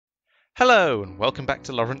Hello and welcome back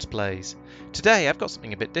to Laurence Plays. Today I've got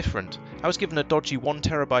something a bit different. I was given a dodgy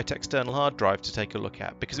 1TB external hard drive to take a look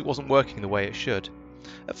at because it wasn't working the way it should.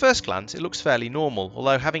 At first glance it looks fairly normal,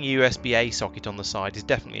 although having a USB-A socket on the side is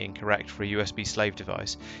definitely incorrect for a USB slave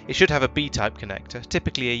device. It should have a B-type connector,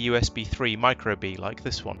 typically a USB 3 micro B like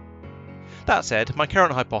this one. That said, my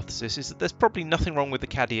current hypothesis is that there's probably nothing wrong with the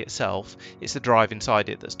caddy itself, it's the drive inside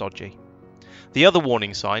it that's dodgy. The other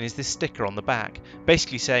warning sign is this sticker on the back,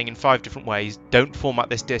 basically saying in 5 different ways, don't format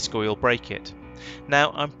this disk or you'll break it.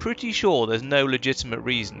 Now, I'm pretty sure there's no legitimate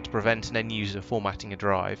reason to prevent an end user formatting a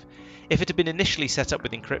drive. If it had been initially set up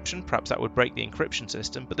with encryption, perhaps that would break the encryption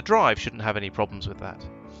system, but the drive shouldn't have any problems with that.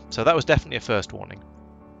 So that was definitely a first warning.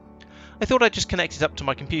 I thought I'd just connect it up to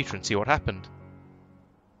my computer and see what happened.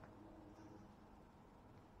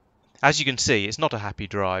 As you can see, it's not a happy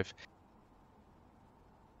drive.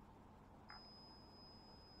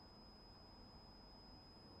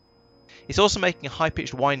 It's also making a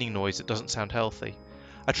high-pitched whining noise that doesn't sound healthy.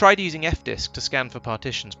 I tried using fdisk to scan for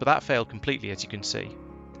partitions, but that failed completely, as you can see.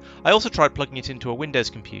 I also tried plugging it into a Windows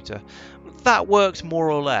computer. That worked more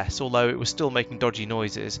or less, although it was still making dodgy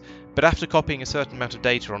noises, but after copying a certain amount of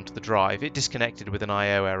data onto the drive, it disconnected with an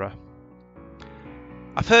I/O error.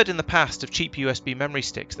 I've heard in the past of cheap USB memory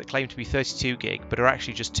sticks that claim to be 32GB but are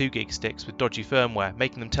actually just 2GB sticks with dodgy firmware,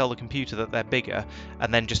 making them tell the computer that they're bigger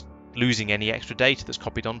and then just losing any extra data that's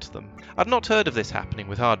copied onto them. I've not heard of this happening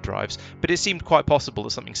with hard drives, but it seemed quite possible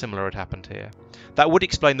that something similar had happened here. That would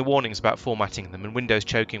explain the warnings about formatting them and Windows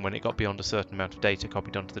choking when it got beyond a certain amount of data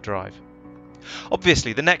copied onto the drive.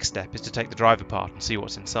 Obviously, the next step is to take the drive apart and see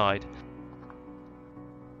what's inside.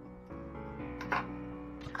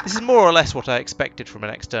 This is more or less what I expected from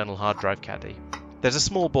an external hard drive caddy. There's a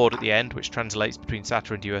small board at the end which translates between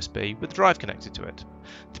SATA and USB with the drive connected to it.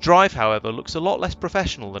 The drive, however, looks a lot less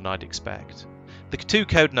professional than I'd expect. The 2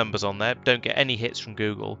 code numbers on there don't get any hits from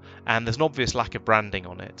Google, and there's an obvious lack of branding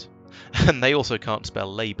on it. And they also can't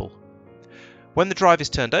spell label. When the drive is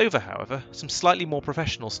turned over, however, some slightly more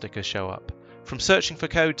professional stickers show up. From searching for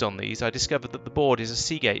codes on these, I discovered that the board is a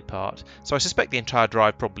Seagate part, so I suspect the entire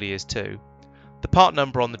drive probably is too. The part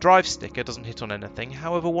number on the drive sticker doesn't hit on anything,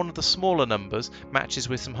 however one of the smaller numbers matches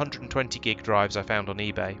with some 120GB drives I found on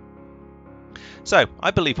eBay. So, I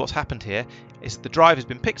believe what's happened here is that the drive has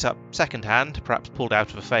been picked up second-hand, perhaps pulled out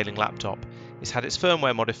of a failing laptop. It's had its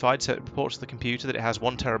firmware modified so it reports to the computer that it has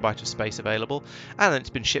 1TB of space available, and then it's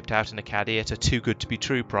been shipped out in a caddy at a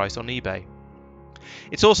too-good-to-be-true price on eBay.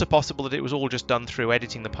 It's also possible that it was all just done through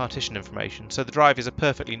editing the partition information, so the drive is a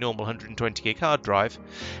perfectly normal 120GB hard drive.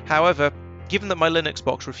 However, given that my Linux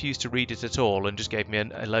box refused to read it at all and just gave me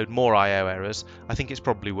a load more I/O errors, I think it's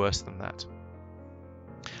probably worse than that.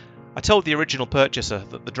 I told the original purchaser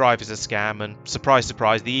that the drive is a scam and, surprise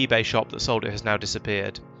surprise, the eBay shop that sold it has now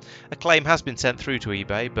disappeared. A claim has been sent through to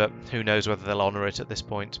eBay, but who knows whether they'll honour it at this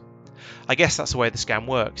point. I guess that's the way the scam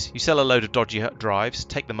works. You sell a load of dodgy drives,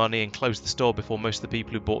 take the money and close the store before most of the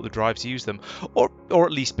people who bought the drives use them, or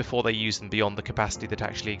at least before they use them beyond the capacity that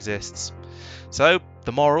actually exists. So,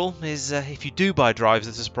 the moral is if you do buy drives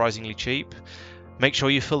that are surprisingly cheap, make sure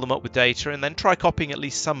you fill them up with data and then try copying at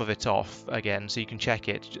least some of it off again so you can check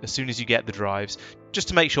it as soon as you get the drives, just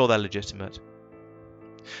to make sure they're legitimate.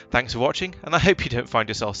 Thanks for watching, and I hope you don't find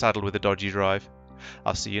yourself saddled with a dodgy drive.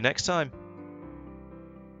 I'll see you next time.